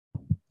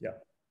Yeah.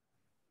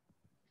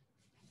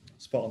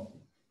 Spot on.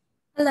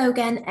 Hello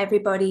again,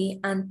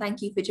 everybody, and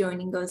thank you for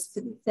joining us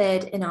for the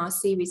third in our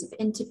series of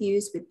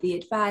interviews with the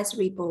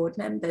advisory board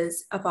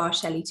members of our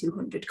Shelley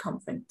 200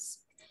 conference.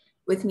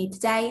 With me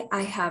today,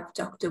 I have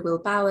Dr. Will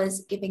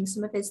Bowers giving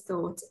some of his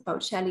thoughts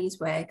about Shelley's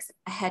works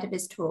ahead of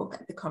his talk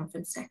at the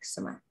conference next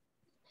summer.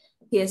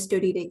 He has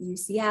studied at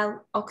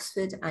UCL,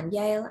 Oxford and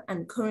Yale,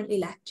 and currently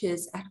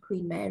lectures at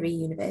Queen Mary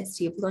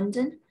University of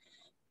London.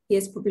 He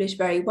has published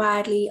very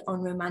widely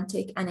on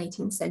Romantic and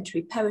 18th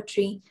century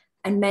poetry,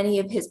 and many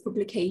of his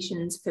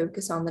publications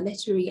focus on the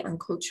literary and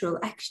cultural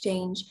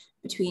exchange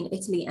between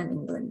Italy and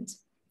England.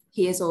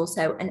 He is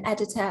also an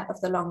editor of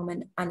the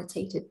Longman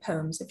Annotated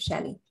Poems of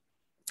Shelley.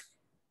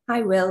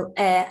 Hi, Will.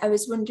 I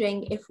was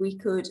wondering if we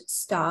could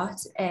start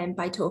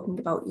by talking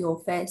about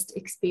your first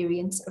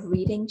experience of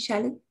reading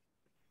Shelley.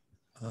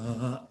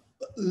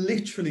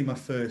 Literally my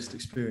first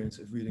experience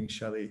of reading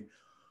Shelley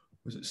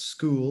was at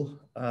school.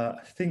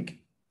 I think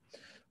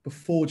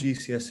before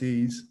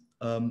GCSEs,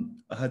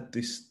 I had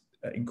this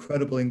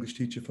incredible English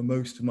teacher for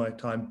most of my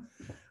time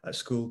at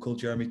school called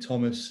Jeremy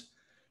Thomas,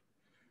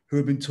 who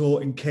had been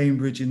taught in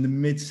Cambridge in the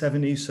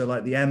mid-70s, so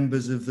like the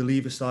embers of the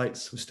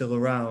Leavesites were still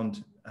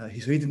around. So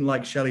he didn't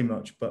like Shelley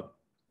much, but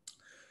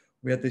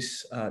we had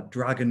this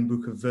Dragon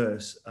Book of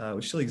Verse,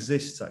 which still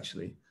exists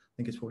actually. I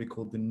think it's probably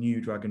called the New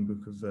Dragon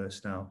Book of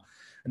Verse now.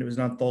 And it was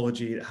an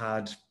anthology. It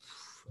had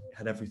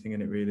everything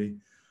in it really.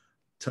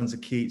 Tons of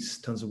Keats,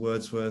 tons of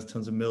Wordsworth,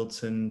 tons of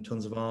Milton,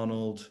 tons of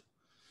Arnold,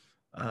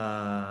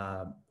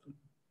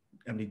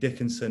 Emily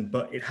Dickinson,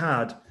 but it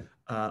had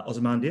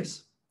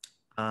Ozymandias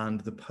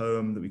and the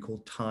poem that we call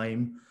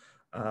Time,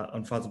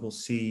 Unfathomable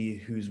Sea,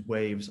 whose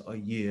waves are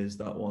years,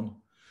 that one.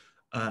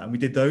 And we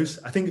did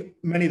those. I think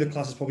many of the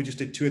classes probably just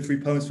did 2 or 3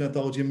 poems for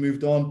anthology and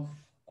moved on.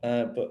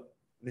 But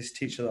this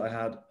teacher that I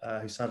had,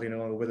 who sadly no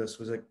longer with us,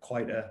 was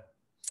quite a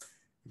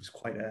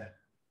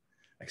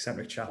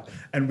eccentric chap.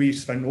 And we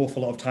spent an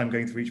awful lot of time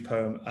going through each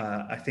poem.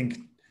 I think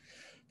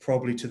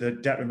probably to the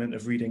detriment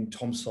of reading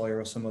Tom Sawyer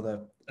or some other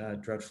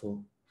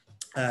dreadful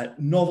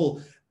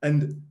novel.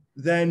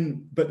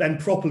 But then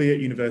properly at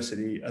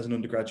university as an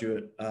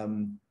undergraduate,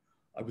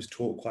 I was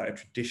taught quite a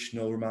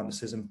traditional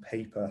Romanticism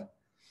paper,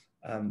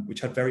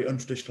 which had very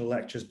untraditional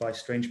lectures by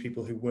strange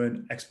people who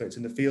weren't experts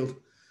in the field. It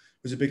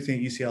was a big thing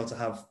at UCL to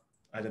have,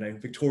 I don't know,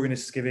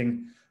 Victorianists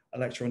giving a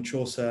lecture on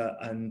Chaucer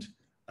and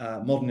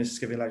modernists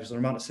giving lectures on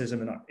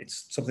Romanticism, and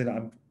it's something that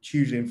I'm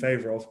hugely in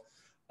favour of.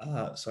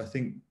 So I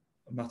think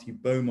Matthew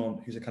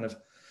Beaumont, who's a kind of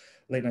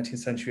late 19th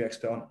century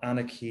expert on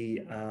anarchy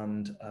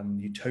and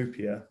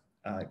utopia,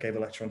 gave a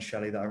lecture on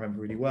Shelley that I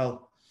remember really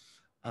well.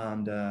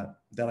 And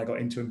then I got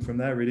into him from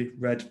there, really.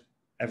 Read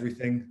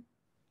everything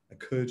I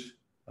could.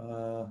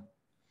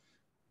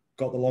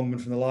 Got the Longman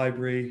from the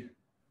library.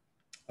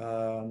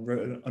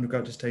 Wrote an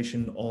undergraduate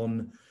dissertation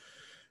on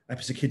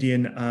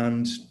Epipsychidion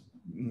and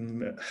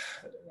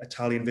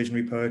Italian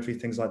visionary poetry,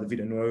 things like the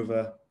Vita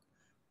Nuova.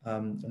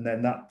 And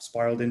then that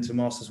spiraled into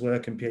master's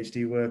work and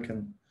PhD work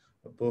and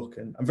a book.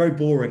 And I'm very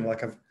boring.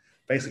 Like I've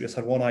basically just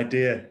had one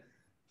idea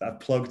that I've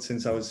plugged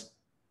since I was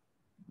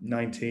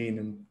 19,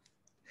 and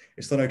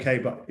it's done okay,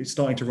 but it's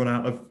starting to run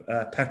out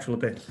of petrol a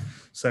bit.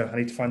 So I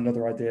need to find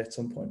another idea at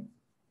some point.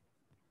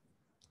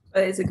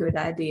 Well, it's a good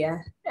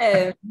idea.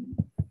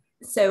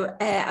 So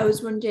I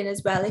was wondering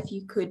as well if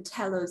you could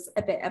tell us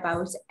a bit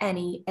about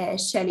any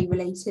Shelley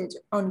related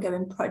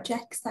ongoing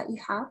projects that you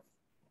have.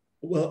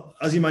 Well,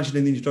 as you mentioned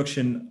in the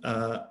introduction,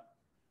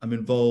 I'm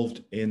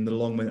involved in the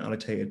Longman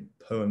Annotated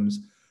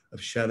Poems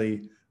of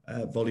Shelley,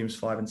 volumes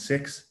 5 and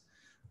 6,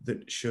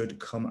 that should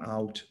come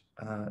out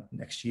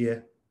next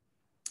year.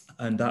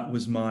 And that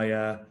was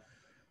my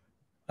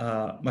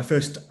my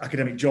first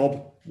academic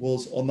job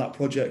was on that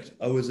project.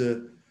 I was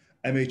a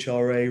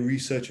MHRA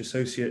research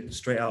associate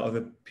straight out of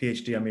a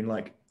PhD. I mean,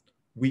 like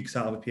weeks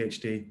out of a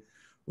PhD,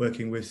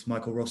 working with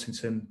Michael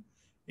Rossington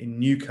in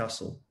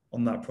Newcastle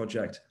on that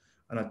project.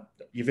 And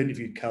you've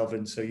interviewed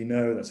Kelvin, so you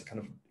know that's a kind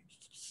of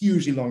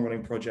hugely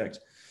long-running project.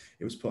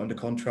 It was put under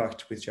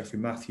contract with Geoffrey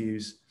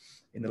Matthews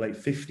in the late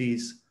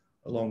 50s,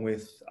 along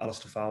with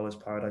Alistair Fowler's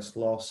Paradise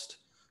Lost,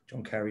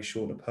 John Carey's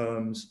Shorter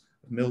Poems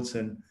of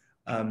Milton,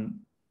 and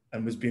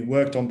was being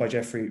worked on by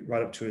Geoffrey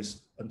right up to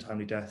his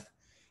untimely death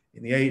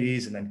in the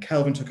 80s. And then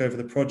Kelvin took over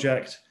the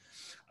project,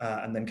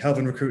 and then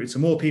Kelvin recruited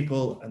some more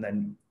people, and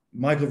then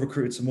Michael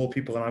recruited some more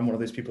people, and I'm one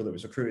of those people that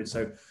was recruited.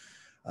 So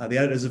the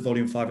editors of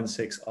volume 5 and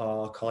 6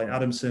 are Colin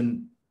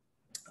Adamson,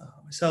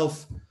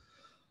 myself,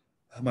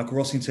 Michael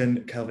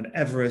Rossington, Kelvin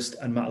Everest,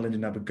 and Madeline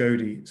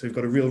Nabagodi. So we've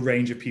got a real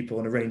range of people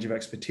and a range of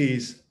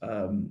expertise.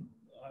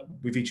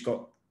 We've each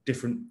got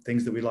different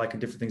things that we like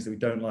and different things that we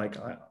don't like.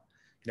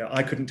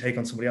 I couldn't take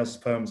on somebody else's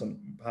poems, and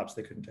perhaps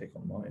they couldn't take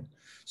on mine.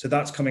 So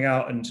that's coming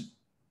out and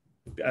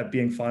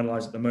being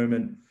finalized at the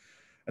moment.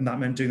 And that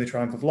meant doing the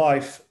Triumph of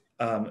Life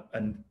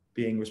and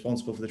being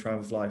responsible for the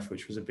Triumph of Life,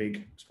 which was a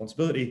big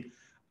responsibility.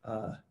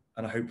 And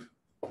I hope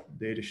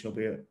the edition will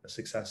be a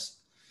success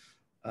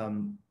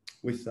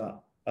with that.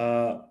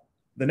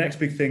 The next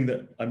big thing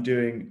that I'm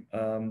doing,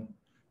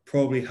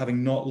 probably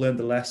having not learned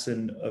the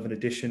lesson of an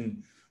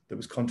edition that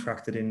was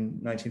contracted in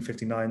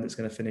 1959 that's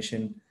going to finish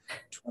in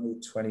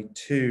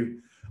 2022.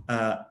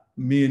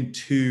 Me and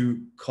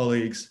two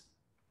colleagues,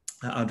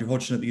 Andrew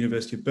Hodgson at the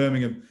University of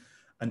Birmingham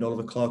and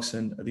Oliver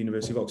Clarkson at the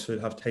University of Oxford,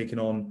 have taken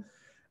on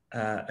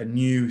a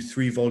new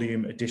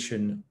 3-volume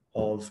edition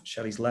of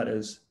Shelley's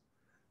letters,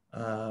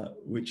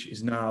 which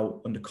is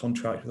now under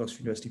contract with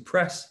Oxford University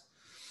Press,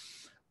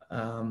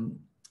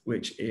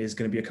 which is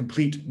going to be a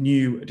complete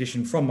new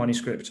edition from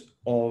manuscript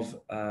of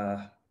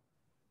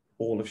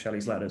all of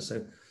Shelley's letters.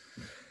 So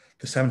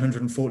the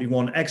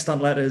 741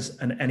 extant letters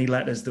and any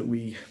letters that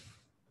we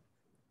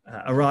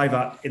arrive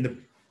at in the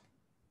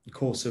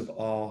course of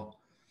our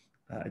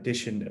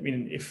edition. I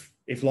mean, if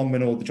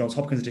Longman or the Johns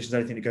Hopkins edition is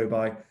anything to go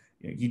by,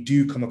 you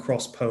do come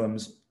across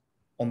poems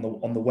on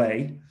the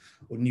way,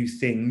 or new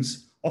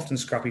things, often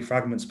scrappy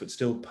fragments, but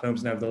still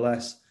poems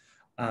nevertheless.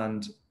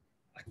 And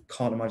I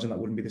can't imagine that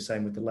wouldn't be the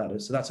same with the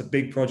letters. So that's a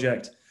big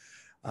project.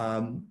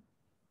 It'll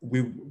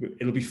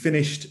be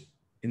finished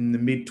in the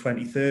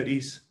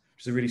mid-2030s,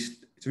 which is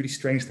it's a really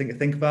strange thing to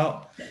think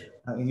about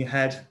in your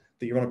head,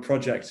 that you're on a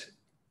project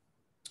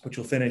which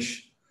will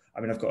finish.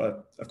 I mean, I've got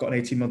an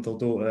 18-month-old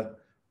daughter,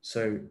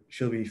 so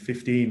she'll be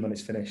 15 when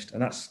it's finished,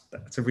 and that's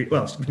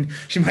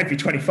she might be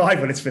 25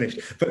 when it's finished,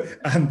 but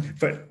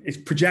it's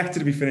projected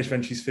to be finished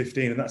when she's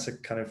 15, and it's a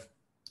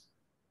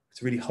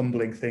really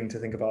humbling thing to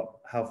think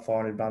about how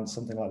far in advance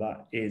something like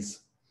that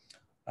is.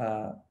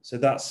 So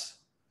that's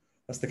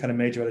the kind of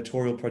major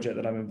editorial project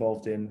that I'm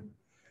involved in,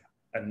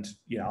 and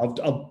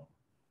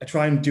I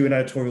try and do an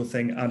editorial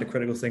thing and a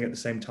critical thing at the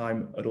same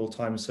time at all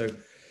times. So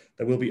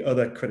there will be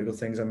other critical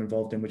things I'm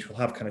involved in which will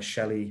have kind of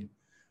Shelley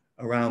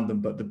around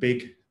them, but the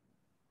big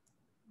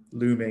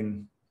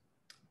looming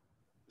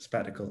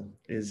spectacle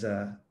is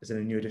in a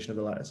new edition of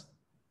the letters.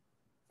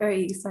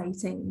 Very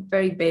exciting,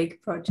 very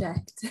big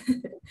project.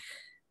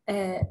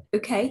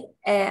 Okay,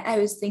 I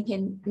was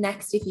thinking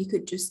next if you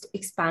could just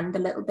expand a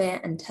little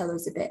bit and tell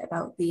us a bit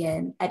about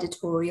the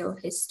editorial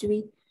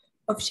history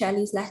of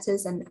Shelley's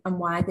letters and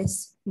why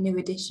this new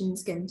edition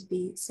is going to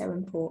be so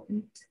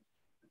important.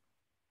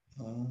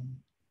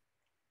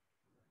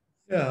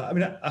 Yeah, I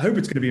mean, I hope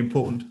it's going to be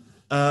important.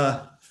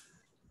 The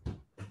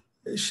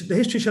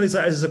history of Shelley's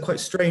letters is a quite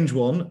strange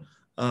one.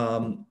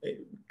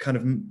 It kind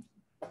of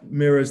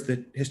mirrors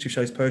the history of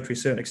Shelley's poetry to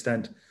a certain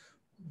extent,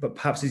 but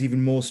perhaps is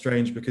even more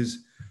strange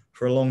because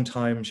for a long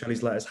time,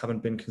 Shelley's letters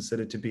haven't been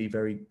considered to be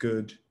very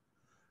good.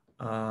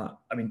 I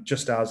mean,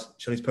 just as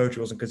Shelley's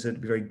poetry wasn't considered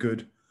to be very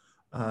good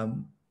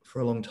for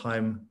a long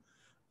time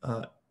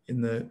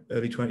in the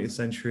early 20th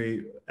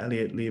century,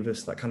 Eliot,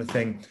 Leavis, that kind of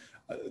thing.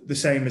 The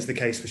same is the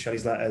case for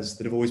Shelley's letters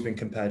that have always been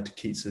compared to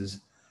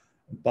Keats's,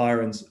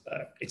 Byron's.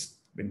 It's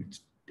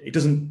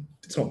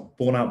not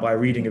borne out by a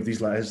reading of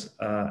these letters.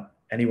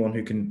 Anyone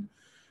who can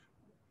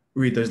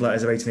read those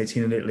letters of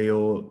 1818 in Italy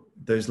or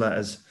those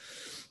letters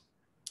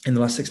in the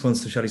last 6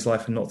 months of Shelley's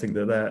life and not think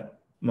that they're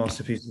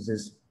masterpieces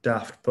is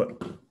daft, but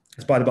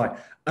it's by the by.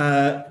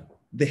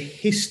 The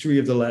history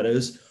of the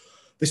letters,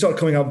 they started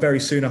coming out very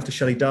soon after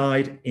Shelley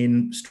died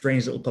in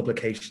strange little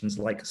publications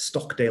like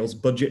Stockdale's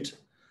Budget.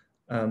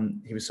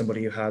 He was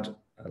somebody who had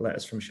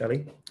letters from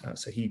Shelley,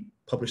 so he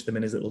published them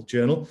in his little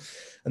journal.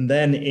 And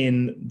then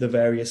in the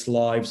various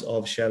lives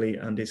of Shelley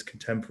and his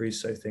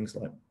contemporaries, so things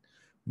like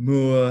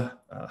Moore,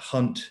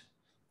 Hunt,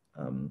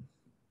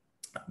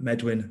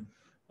 Medwin,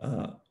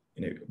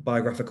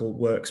 biographical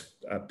works,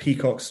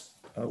 Peacock's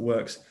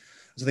works.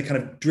 So they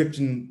kind of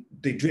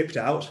dripped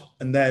out.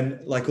 And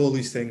then, like all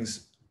these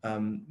things,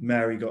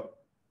 Mary got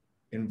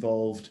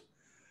involved,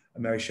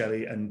 Mary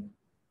Shelley, and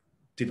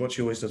did what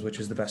she always does, which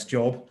is the best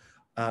job.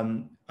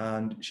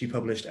 And she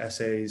published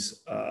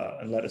essays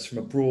and letters from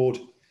abroad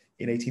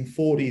in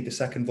 1840, the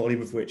second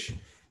volume of which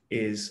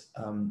is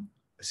a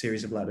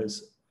series of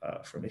letters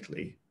from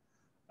Italy,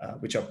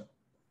 which are,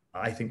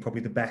 I think,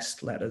 probably the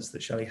best letters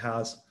that Shelley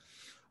has.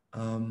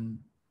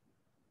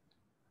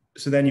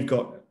 So then you've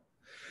got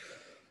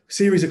a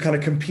series of kind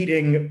of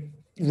competing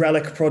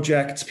relic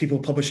projects, people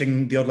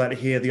publishing the odd letter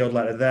here, the odd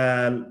letter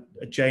there,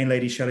 Jane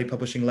Lady Shelley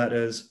publishing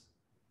letters,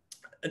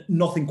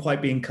 nothing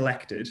quite being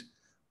collected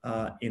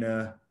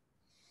in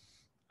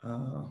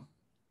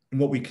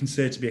what we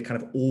consider to be a kind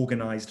of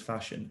organized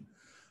fashion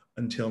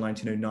until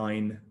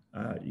 1909.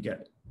 You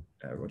get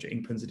Roger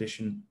Inkpen's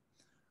edition,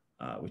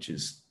 which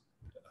is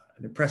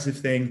an impressive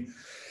thing.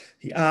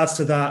 He adds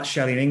to that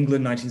Shelley in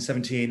England,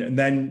 1917, and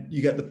then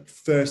you get the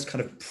first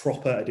kind of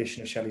proper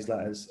edition of Shelley's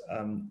letters,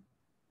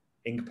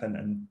 Inkpen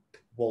and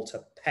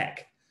Walter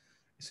Peck.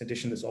 It's an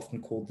edition that's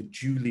often called the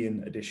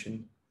Julian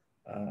edition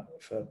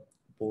for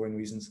boring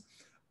reasons.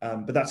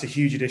 But that's a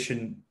huge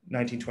edition,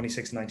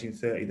 1926 and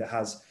 1930, that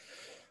has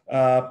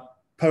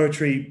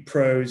poetry,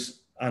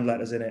 prose, and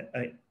letters in it.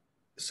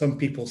 Some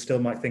people still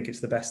might think it's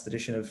the best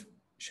edition of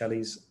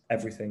Shelley's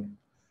everything.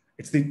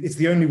 It's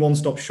the only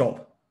one-stop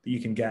shop that you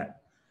can get.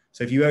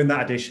 So if you own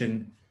that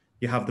edition,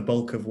 you have the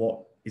bulk of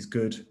what is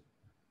good.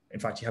 In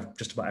fact, you have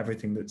just about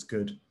everything that's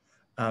good.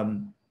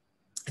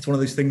 It's one of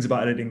those things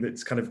about editing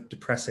that's kind of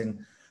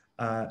depressing.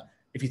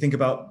 if you think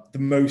about the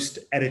most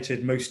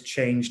edited, most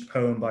changed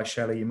poem by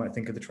Shelley, you might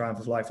think of The Triumph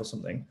of Life or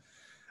something.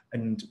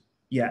 And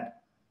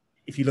yet,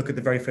 if you look at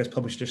the very first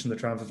published edition of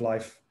The Triumph of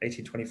Life,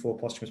 1824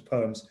 posthumous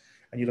poems,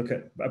 and you look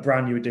at a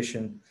brand new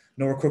edition,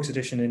 Nora Crook's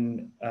edition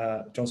in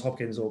Johns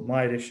Hopkins, or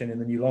my edition in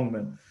the New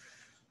Longman,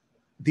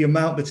 the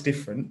amount that's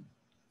different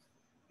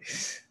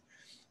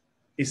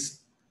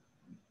is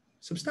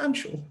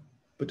substantial.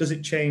 But does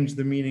it change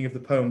the meaning of the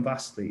poem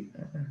vastly?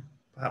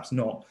 Perhaps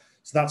not.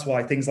 So that's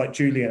why things like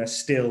Julian are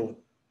still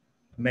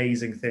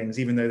amazing things,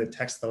 even though the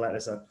text of the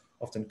letters are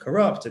often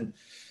corrupt and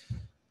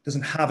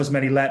doesn't have as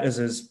many letters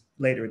as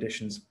later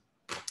editions.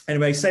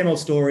 Anyway, same old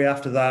story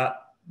after that,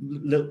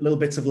 little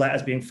bits of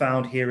letters being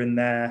found here and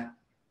there.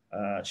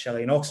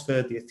 Shelley in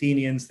Oxford, the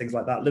Athenians, things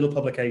like that, little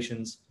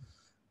publications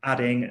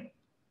adding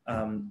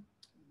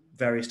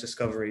various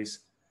discoveries.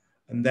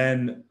 And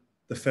then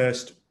the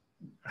first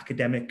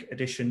academic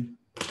edition,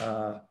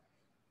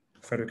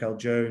 Frederick L.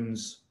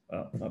 Jones,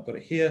 I've got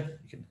it here.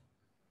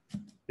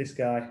 This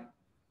guy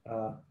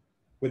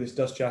with his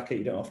dust jacket.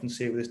 You don't often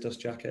see it with his dust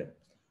jacket.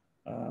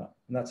 And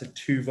that's a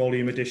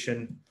 2-volume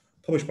edition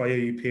published by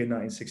AUP in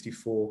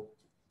 1964.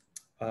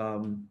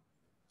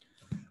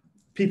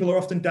 People are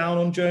often down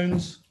on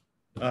Jones,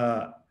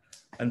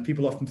 and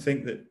people often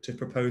think that to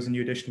propose a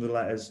new edition of the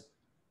letters,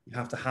 you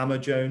have to hammer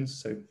Jones.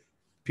 So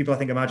people, I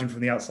think, imagine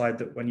from the outside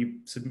that when you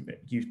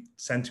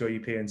send to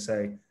AUP and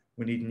say,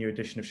 we need a new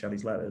edition of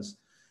Shelley's letters,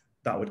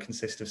 that would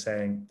consist of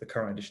saying the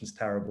current edition is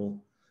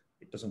terrible,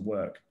 it doesn't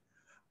work.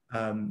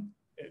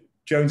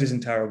 Jones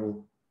isn't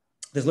terrible.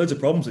 There's loads of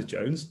problems with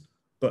Jones,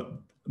 but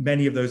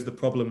many of those are the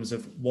problems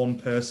of one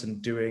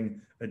person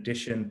doing an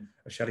edition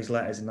of Shelley's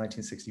letters in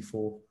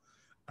 1964.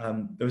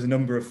 There was a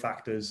number of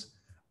factors.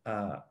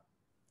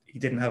 He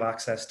didn't have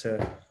access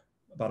to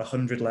about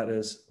 100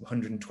 letters,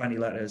 120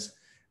 letters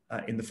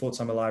in the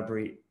Pforzheimer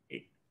Library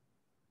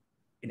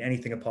in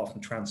anything apart from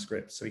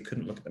transcripts. So he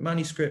couldn't look at the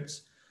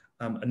manuscripts.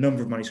 A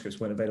number of manuscripts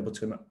weren't available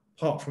to him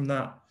apart from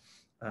that.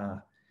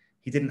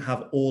 He didn't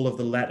have all of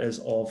the letters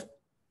of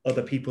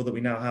other people that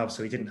we now have.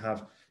 So he didn't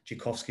have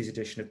Tchaikovsky's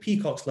edition of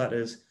Peacock's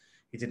letters.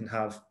 He didn't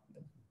have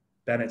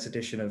Bennett's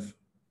edition of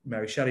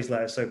Mary Shelley's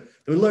letters. So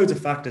there were loads of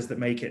factors that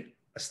make it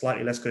a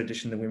slightly less good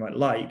edition than we might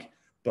like,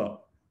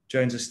 but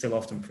Jones is still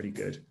often pretty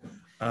good.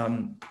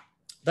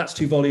 That's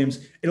 2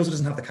 volumes. It also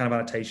doesn't have the kind of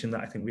annotation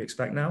that I think we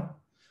expect now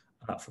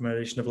from an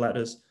edition of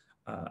letters.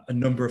 A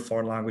number of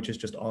foreign languages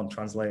just aren't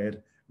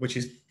translated, which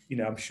is,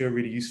 I'm sure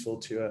really useful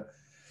to an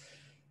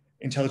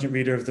intelligent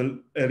reader of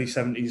the early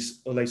 70s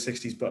or late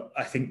 60s. But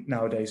I think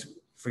nowadays,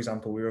 for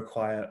example, we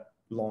require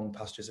long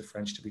passages of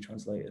French to be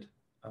translated,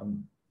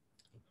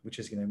 which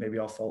is, maybe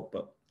our fault,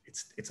 but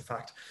it's a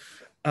fact.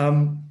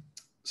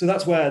 So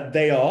that's where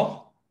they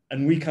are.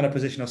 And we kind of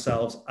position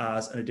ourselves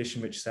as an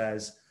edition which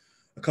says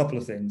a couple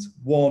of things.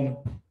 One,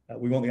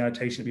 we want the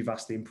annotation to be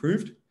vastly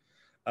improved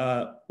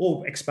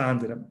or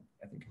expanded.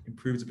 I think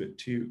improved a bit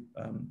too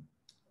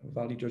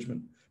value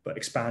judgment, but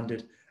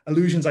expanded.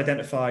 Allusions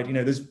identified.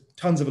 There's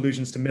tons of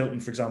allusions to Milton,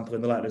 for example,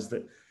 in the letters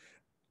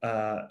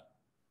that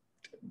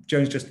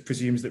Jones just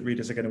presumes that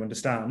readers are going to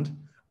understand.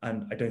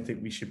 And I don't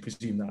think we should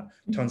presume that.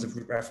 Tons of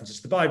references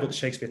to the Bible, to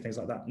Shakespeare, things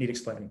like that need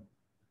explaining.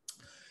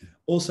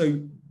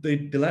 Also,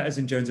 the letters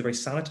in Jones are very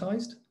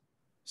sanitized.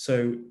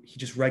 So he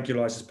just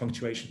regularizes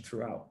punctuation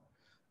throughout.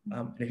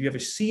 And if you've ever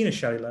seen a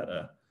Shelley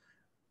letter,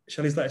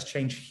 Shelley's letters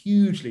change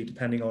hugely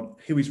depending on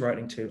who he's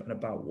writing to and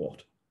about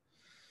what.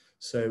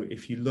 So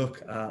if you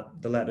look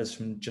at the letters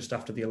from just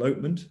after the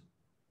elopement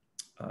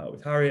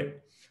with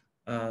Harriet,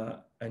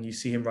 and you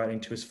see him writing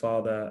to his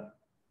father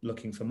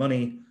looking for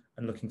money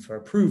and looking for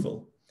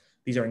approval,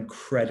 these are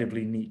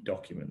incredibly neat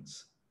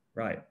documents,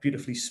 right?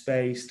 Beautifully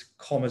spaced,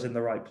 commas in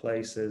the right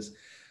places,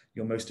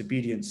 your most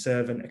obedient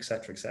servant,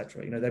 etc.,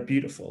 etc. They're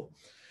beautiful.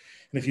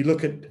 And if you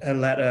look at a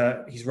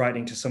letter he's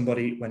writing to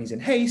somebody when he's in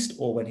haste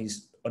or when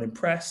he's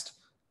unimpressed,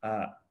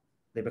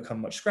 they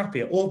become much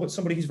scrappier. Or with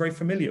somebody he's very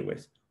familiar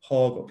with,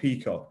 Hogg or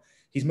Peacock,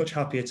 he's much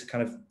happier to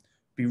kind of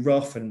be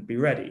rough and be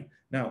ready.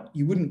 Now,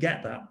 you wouldn't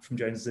get that from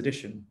Jones's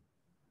edition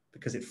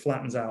because it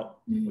flattens out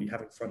what you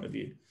have in front of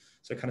you.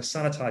 So it kind of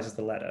sanitizes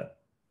the letter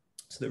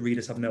so that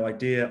readers have no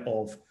idea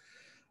of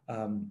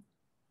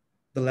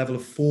the level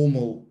of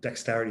formal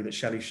dexterity that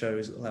Shelley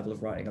shows at the level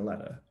of writing a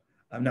letter.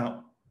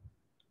 Now,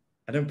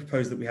 I don't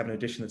propose that we have an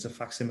edition that's a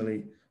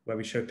facsimile where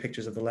we show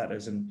pictures of the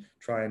letters and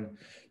try and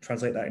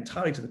translate that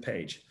entirely to the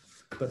page.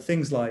 But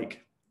things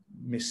like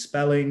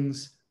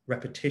misspellings,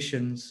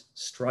 repetitions,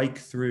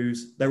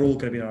 strike-throughs, they're all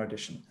going to be in our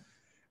edition.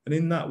 And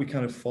in that, we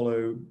kind of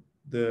follow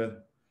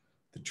the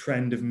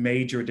trend of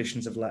major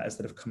editions of letters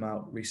that have come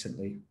out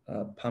recently.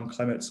 Pam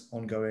Clement's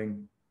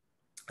ongoing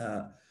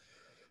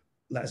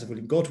Letters of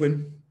William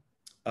Godwin,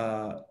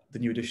 the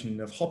new edition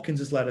of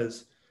Hopkins's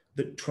letters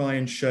that try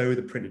and show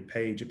the printed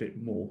page a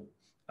bit more.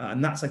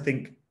 And that's, I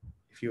think,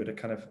 if you were to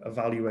kind of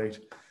evaluate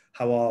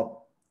how our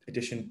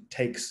edition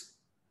takes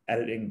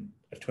editing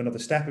to another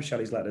step of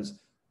Shelley's letters,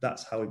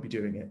 that's how we'd be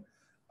doing it.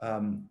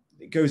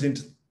 It goes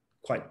into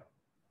quite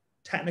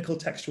technical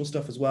textual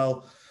stuff as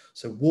well.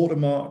 So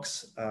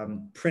watermarks,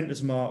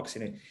 printer's marks,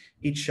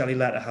 each Shelley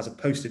letter has a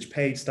postage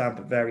paid stamp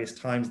at various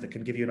times that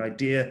can give you an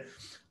idea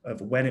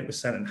of when it was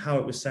sent and how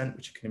it was sent,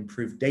 which can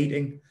improve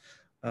dating.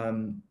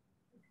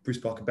 Bruce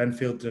Barker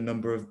Benfield did a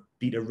number of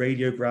beta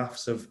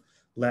radiographs of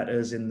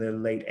letters in the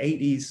late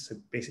 80s, so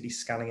basically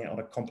scanning it on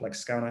a complex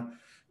scanner,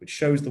 which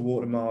shows the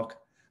watermark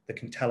that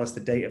can tell us the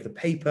date of the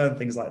paper and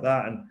things like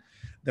that. And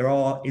there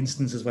are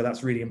instances where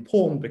that's really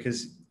important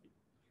because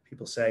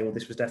people say, well,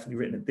 this was definitely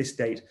written at this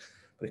date,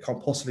 but it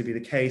can't possibly be the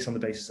case on the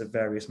basis of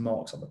various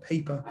marks on the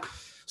paper.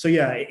 So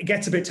yeah, it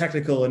gets a bit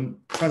technical, and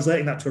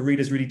translating that to a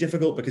reader is really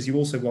difficult because you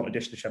also want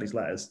addition to Shelley's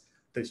letters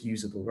that's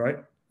usable, right?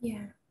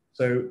 Yeah.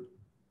 So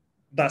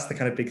that's the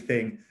kind of big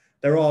thing.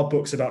 There are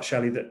books about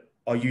Shelley that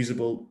are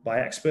usable by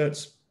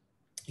experts.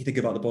 You think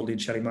about the Bodleian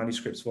Shelley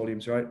manuscripts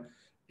volumes, right?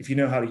 If you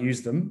know how to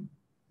use them,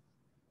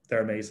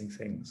 they're amazing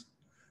things.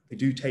 They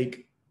do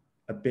take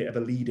a bit of a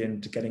lead in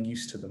to getting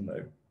used to them,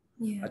 though.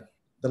 Yeah.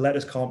 The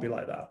letters can't be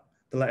like that.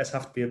 The letters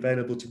have to be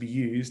available to be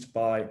used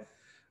by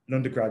an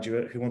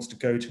undergraduate who wants to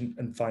go to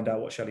and find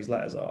out what Shelley's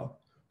letters are,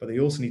 but they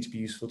also need to be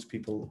useful to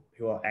people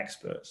who are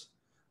experts.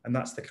 And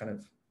that's the kind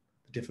of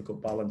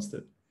difficult balance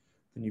that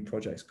the new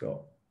project's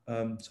got.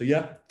 So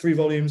yeah, 3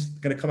 volumes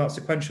going to come out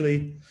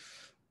sequentially.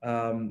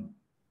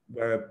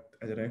 We're,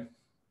 I don't know,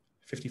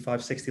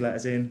 55, 60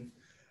 letters in.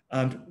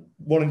 And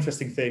one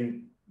interesting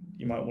thing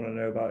you might want to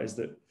know about is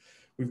that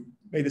we've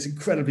made this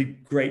incredibly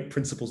great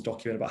principles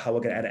document about how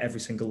we're going to edit every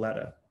single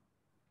letter.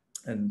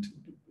 And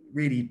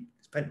really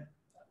spent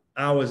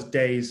hours,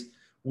 days,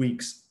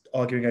 weeks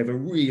arguing over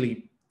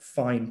really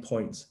fine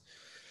points.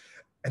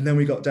 And then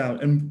we got down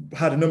and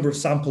had a number of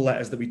sample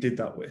letters that we did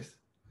that with.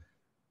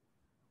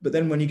 But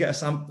then when you get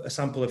a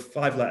sample of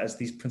 5 letters,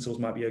 these principles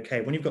might be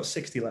okay. When you've got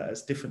 60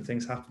 letters, different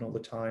things happen all the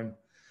time.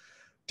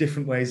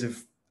 Different ways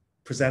of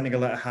presenting a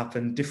letter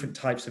happen, different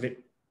types of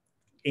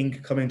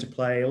ink come into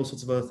play, all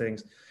sorts of other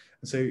things.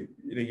 And so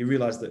you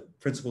realize that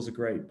principles are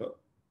great, but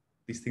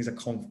these things are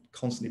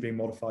constantly being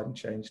modified and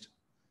changed.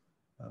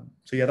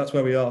 So yeah, that's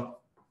where we are.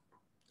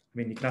 I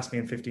mean, you can ask me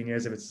in 15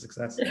 years if it's a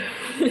success.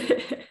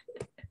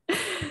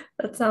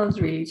 That sounds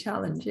really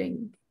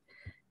challenging.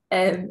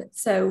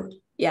 So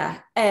yeah,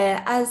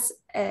 as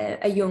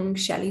a young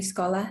Shelley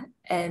scholar,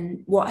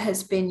 what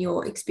has been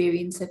your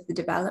experience of the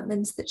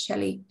developments that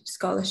Shelley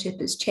scholarship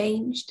has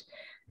changed,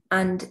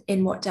 and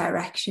in what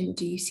direction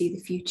do you see the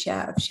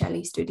future of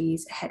Shelley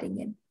studies heading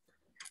in?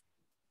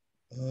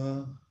 It's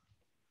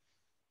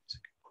a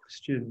good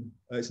question.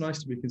 It's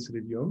nice to be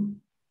considered young.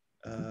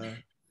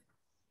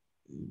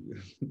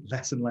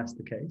 Less and less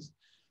the case.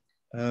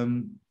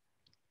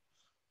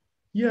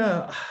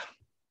 Yeah,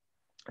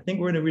 I think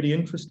we're in a really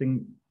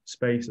interesting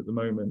space at the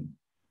moment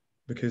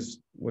because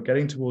we're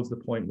getting towards the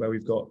point where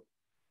we've got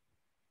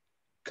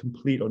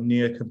complete or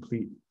near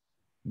complete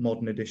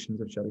modern editions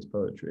of Shelley's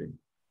poetry.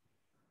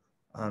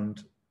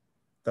 And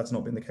that's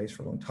not been the case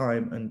for a long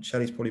time. And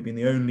Shelley's probably been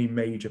the only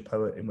major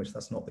poet in which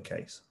that's not the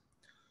case.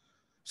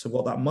 So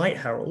what that might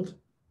herald,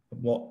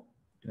 and what,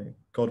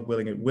 God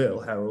willing it will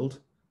herald,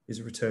 is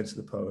a return to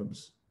the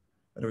poems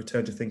and a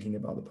return to thinking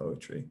about the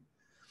poetry.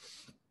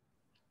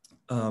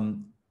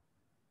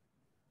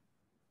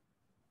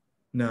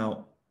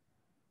 Now,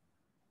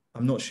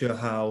 I'm not sure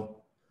how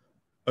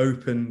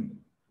open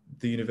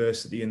the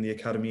university and the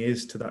academy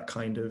is to that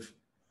kind of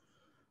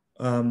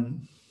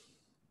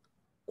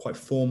quite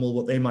formal,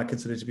 what they might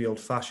consider to be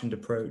old-fashioned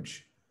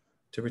approach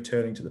to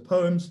returning to the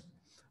poems.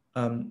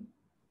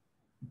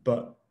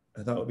 But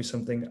that would be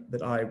something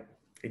that I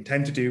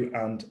intend to do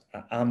and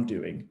am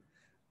doing.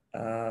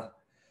 But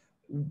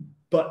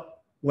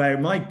where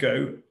it might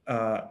go,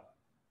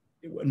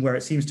 and where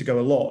it seems to go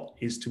a lot,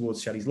 is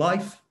towards Shelley's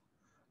life,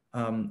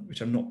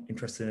 which I'm not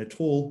interested in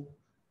at all,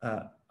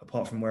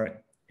 apart from where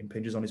it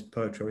impinges on his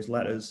poetry or his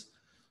letters,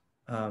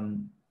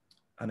 and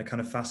a kind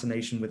of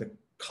fascination with a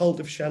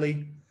cult of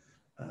Shelley,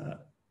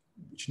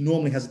 which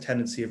normally has a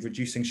tendency of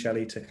reducing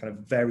Shelley to kind of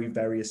very,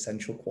 very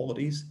essential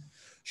qualities.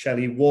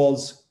 Shelley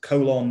was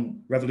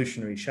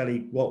revolutionary.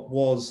 Shelley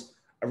was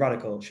a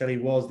radical. Shelley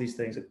was these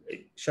things.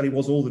 Shelley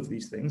was all of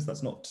these things.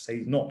 That's not to say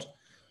he's not.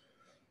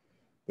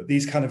 But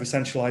these kind of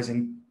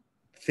essentializing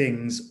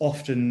things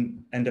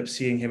often end up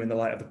seeing him in the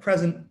light of the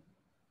present,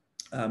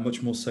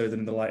 much more so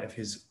than in the light of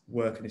his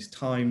work and his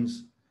times.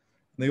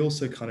 And they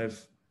also kind of,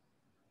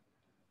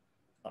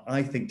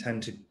 I think,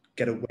 tend to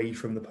get away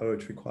from the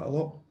poetry quite a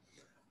lot.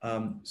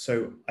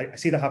 So I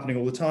see that happening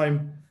all the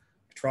time.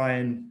 I try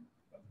and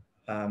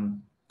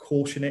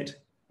caution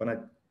it when I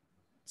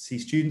see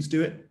students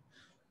do it,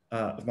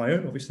 of my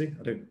own, obviously.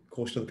 I don't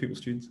caution other people's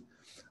students.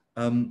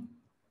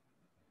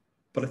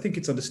 But I think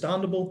it's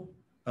understandable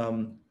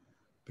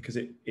because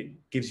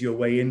it gives you a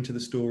way into the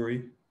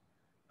story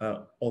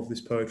of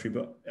this poetry.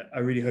 But I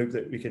really hope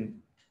that we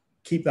can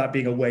keep that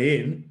being a way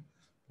in,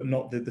 but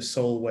not the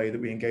sole way that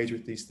we engage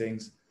with these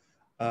things.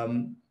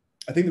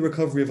 I think the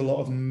recovery of a lot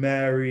of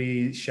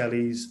Mary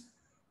Shelley's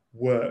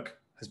work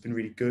has been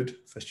really good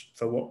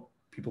for what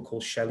people call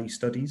Shelley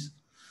studies.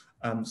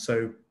 But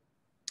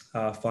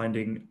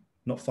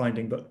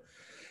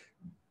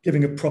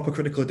giving a proper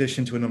critical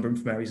edition to a number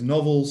of Mary's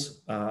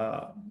novels,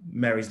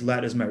 Mary's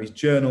letters, Mary's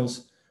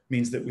journals,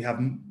 means that we have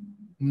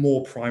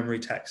more primary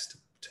text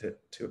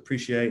to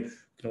appreciate. We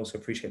can also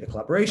appreciate the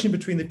collaboration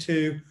between the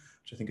two,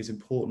 which I think is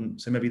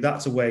important. So maybe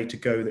that's a way to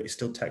go that is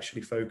still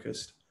textually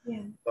focused.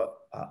 Yeah. But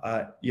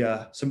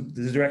yeah,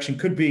 the direction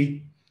could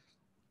be,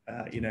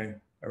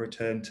 a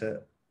return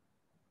to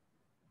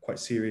quite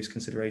serious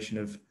consideration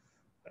of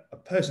a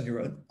person who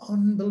wrote an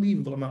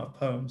unbelievable amount of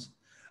poems.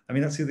 I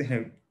mean, that's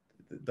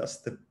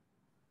the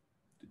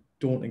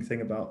daunting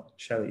thing about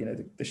Shelley.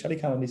 The Shelley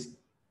canon is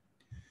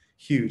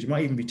huge. It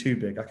might even be too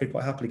big. I could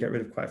quite happily get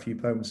rid of quite a few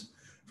poems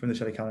from the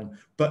Shelley canon,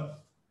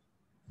 but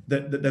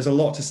there's a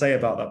lot to say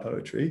about that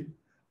poetry.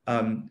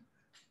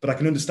 But I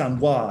can understand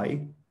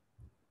why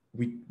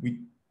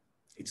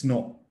it's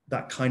not,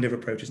 that kind of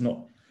approach is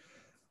not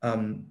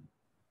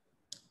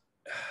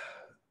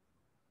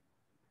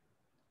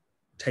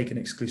taken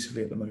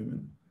exclusively at the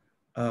moment.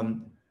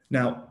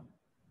 Now,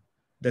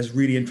 there's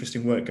really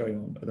interesting work going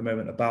on at the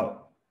moment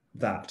about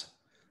that,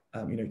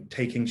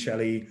 taking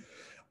Shelley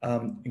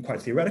in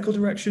quite theoretical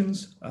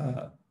directions.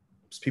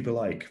 People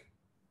like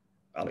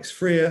Alex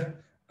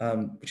Freer,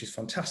 which is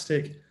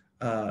fantastic,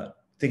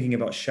 thinking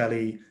about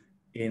Shelley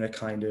in a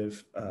kind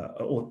of,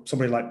 or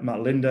somebody like Matt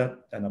Linder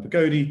and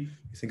Abagodi,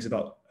 who thinks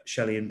about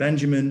Shelley and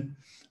Benjamin.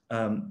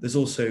 There's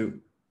also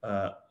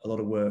a lot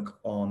of work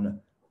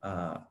on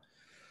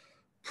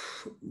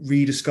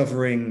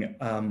rediscovering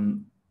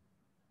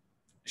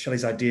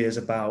Shelley's ideas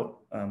about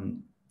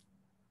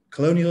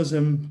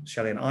colonialism.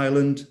 Shelley in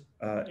Ireland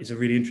is a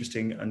really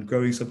interesting and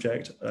growing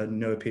subject. I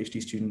know a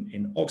PhD student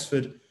in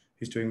Oxford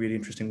who's doing really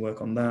interesting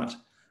work on that.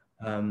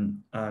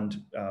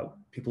 And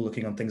people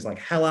looking on things like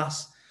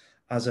Hellas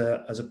as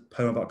a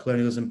poem about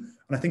colonialism.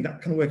 And I think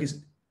that kind of work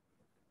is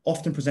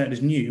often presented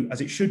as new, as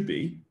it should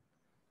be,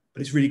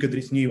 but it's really good that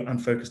it's new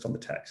and focused on the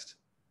text.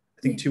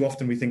 I think too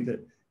often we think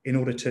that in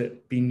order to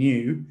be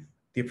new,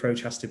 the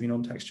approach has to be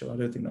non-textual. I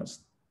don't think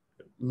that's,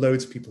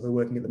 loads of people who are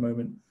working at the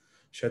moment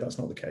show that's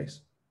not the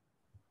case.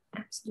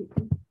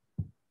 Absolutely.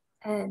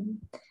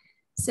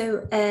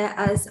 So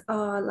as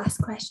our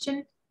last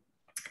question,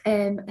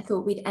 I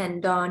thought we'd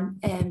end on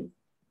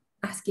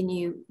asking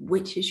you,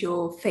 which is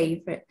your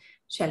favourite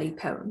Shelley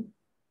poem?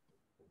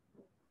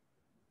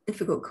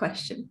 Difficult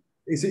question.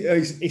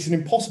 It's an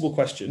impossible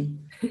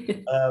question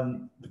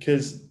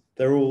because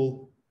they're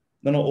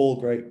not all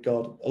great.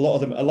 God, a lot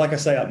of them, like I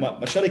say,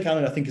 my Shelley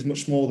canon I think is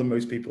much smaller than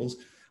most people's.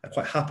 I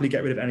quite happily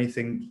get rid of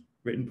anything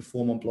written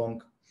before Mont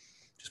Blanc,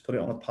 just put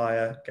it on a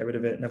pyre, get rid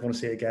of it, never want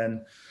to see it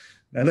again.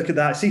 Now look at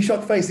that, see,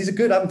 shock face, these are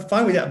good, I'm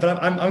fine with that,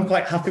 but I'm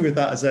quite happy with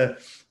that as a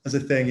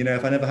thing.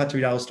 If I never had to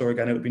read Alastor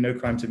again, it would be no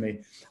crime to me.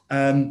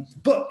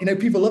 But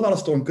people love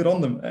Alastor and good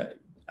on them.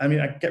 I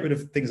get rid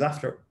of things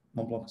after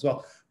Mont Blanc as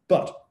well.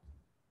 But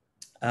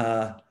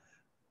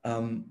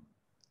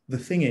the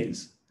thing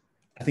is,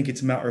 I think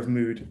it's a matter of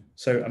mood.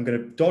 So I'm going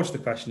to dodge the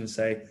question and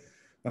say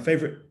my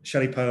favorite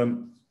Shelley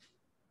poem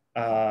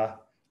to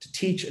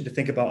teach and to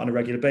think about on a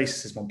regular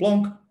basis is Mont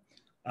Blanc.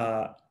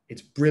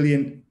 It's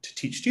brilliant to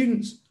teach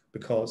students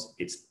because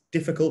it's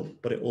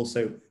difficult, but it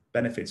also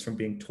benefits from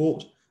being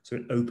taught. So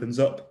it opens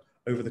up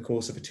over the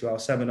course of a 2-hour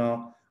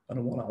seminar and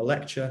a 1-hour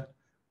lecture,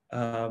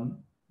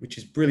 which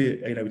is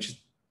brilliant, which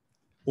is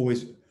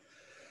always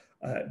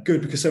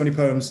good because so many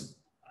poems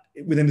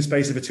within the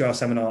space of a 2-hour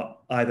seminar,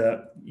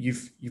 either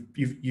you've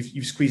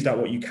squeezed out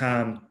what you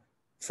can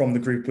from the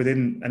group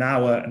within an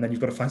hour, and then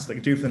you've got to find something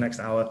to do for the next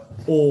hour,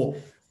 or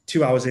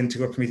 2 hours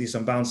into a Prometheus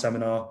Unbound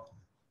seminar,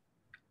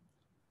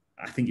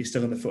 I think you're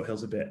still in the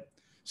foothills a bit.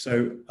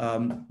 So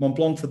Mont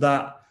Blanc for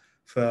that,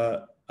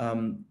 for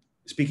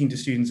speaking to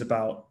students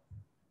about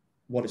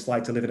what it's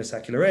like to live in a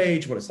secular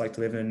age, what it's like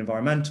to live in an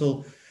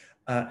environmental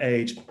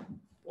age,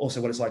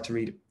 also what it's like to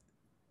read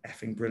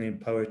effing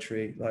brilliant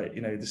poetry.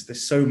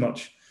 There's so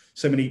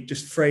many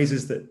just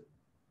phrases that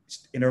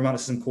in a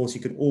romanticism course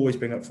you could always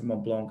bring up from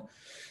Mont Blanc.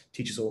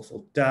 Teaches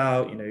awful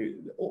doubt,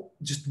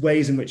 just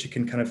ways in which it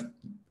can kind of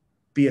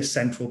be a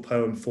central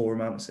poem for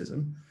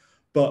romanticism.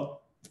 But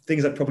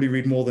things I'd probably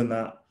read more than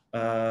that,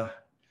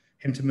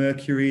 Hymn to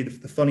Mercury,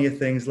 the funnier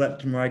things, Let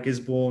to Maria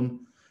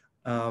Gisborne,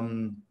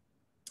 The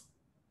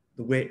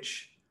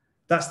Witch.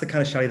 That's the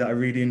kind of Shelley that I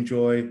really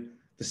enjoy.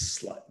 The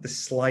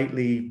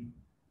slightly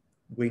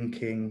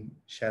winking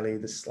Shelley,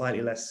 the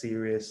slightly less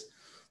serious,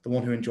 the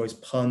one who enjoys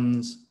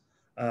puns.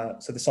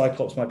 So the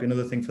Cyclops might be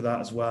another thing for that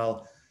as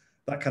well.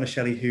 That kind of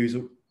Shelley who's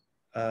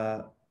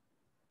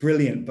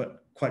brilliant,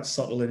 but quite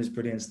subtle in his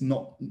brilliance,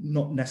 not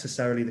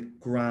necessarily the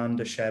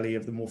grander Shelley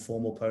of the more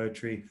formal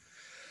poetry.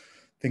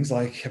 Things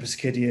like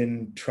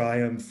Hephaestion,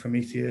 Triumph,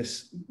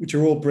 Prometheus, which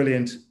are all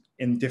brilliant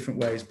in different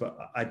ways, but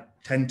I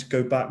tend to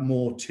go back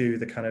more to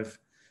the kind of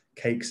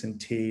cakes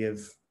and tea of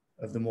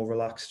the more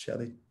relaxed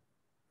Shelley.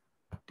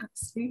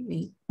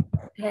 Absolutely.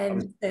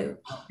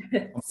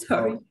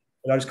 Sorry.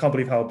 I just can't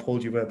believe how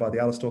appalled you were by the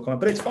Alastor comment,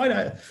 but it's fine.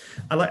 I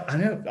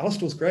know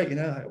Alastor's great.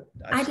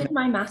 I did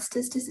my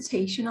master's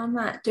dissertation on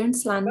that. Don't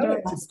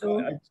slander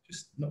Alastor. It's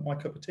just not my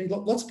cup of tea.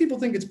 Lots of people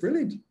think it's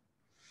brilliant.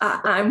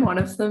 I'm one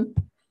of them.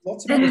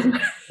 Lots of people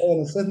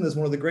all of a sudden, there's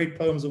one of the great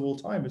poems of all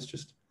time. It's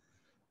just,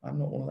 I'm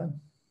not one of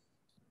them.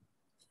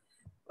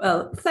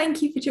 Well,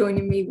 thank you for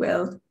joining me,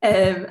 Will.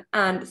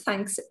 And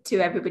thanks to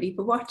everybody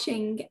for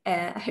watching.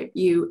 I hope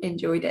you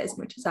enjoyed it as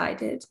much as I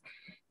did.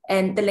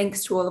 The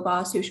links to all of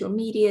our social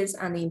medias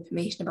and the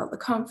information about the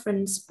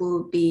conference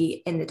will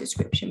be in the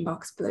description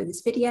box below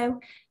this video.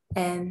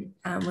 And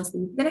we'll see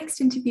you in the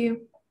next interview.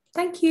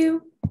 Thank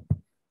you.